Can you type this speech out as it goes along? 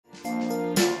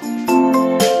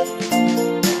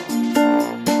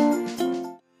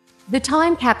The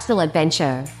Time Capsule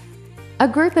Adventure. A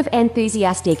group of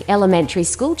enthusiastic elementary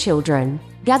school children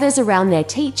gathers around their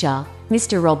teacher,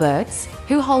 Mr. Roberts,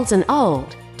 who holds an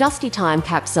old, dusty time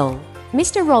capsule.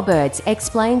 Mr. Roberts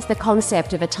explains the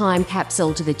concept of a time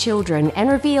capsule to the children and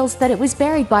reveals that it was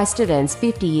buried by students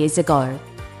 50 years ago.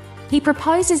 He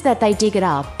proposes that they dig it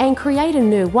up and create a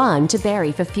new one to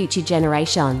bury for future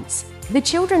generations. The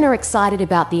children are excited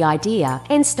about the idea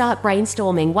and start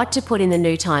brainstorming what to put in the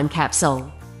new time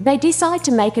capsule. They decide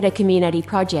to make it a community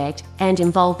project and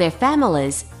involve their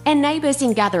families and neighbours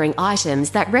in gathering items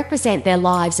that represent their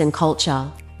lives and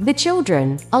culture. The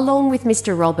children, along with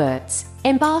Mr. Roberts,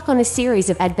 embark on a series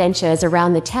of adventures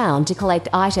around the town to collect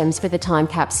items for the time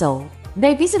capsule.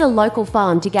 They visit a local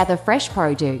farm to gather fresh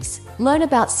produce, learn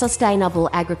about sustainable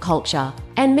agriculture,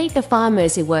 and meet the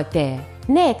farmers who work there.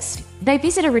 Next, they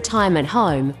visit a retirement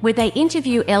home where they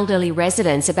interview elderly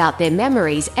residents about their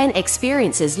memories and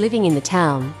experiences living in the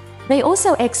town. They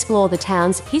also explore the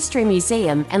town's history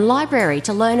museum and library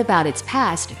to learn about its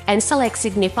past and select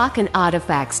significant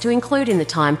artifacts to include in the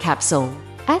time capsule.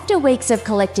 After weeks of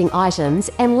collecting items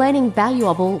and learning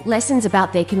valuable lessons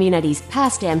about their community's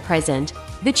past and present,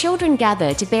 the children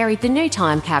gather to bury the new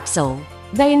time capsule.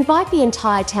 They invite the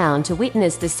entire town to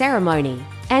witness the ceremony,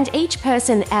 and each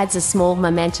person adds a small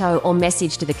memento or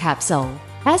message to the capsule.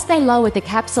 As they lower the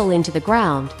capsule into the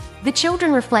ground, the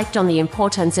children reflect on the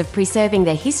importance of preserving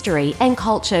their history and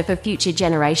culture for future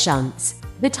generations.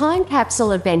 The Time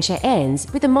Capsule Adventure ends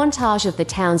with a montage of the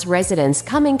town's residents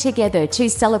coming together to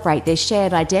celebrate their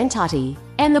shared identity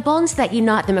and the bonds that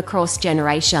unite them across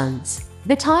generations.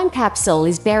 The time capsule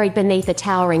is buried beneath a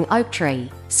towering oak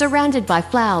tree, surrounded by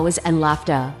flowers and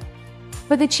laughter.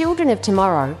 For the children of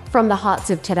tomorrow, from the hearts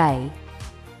of today,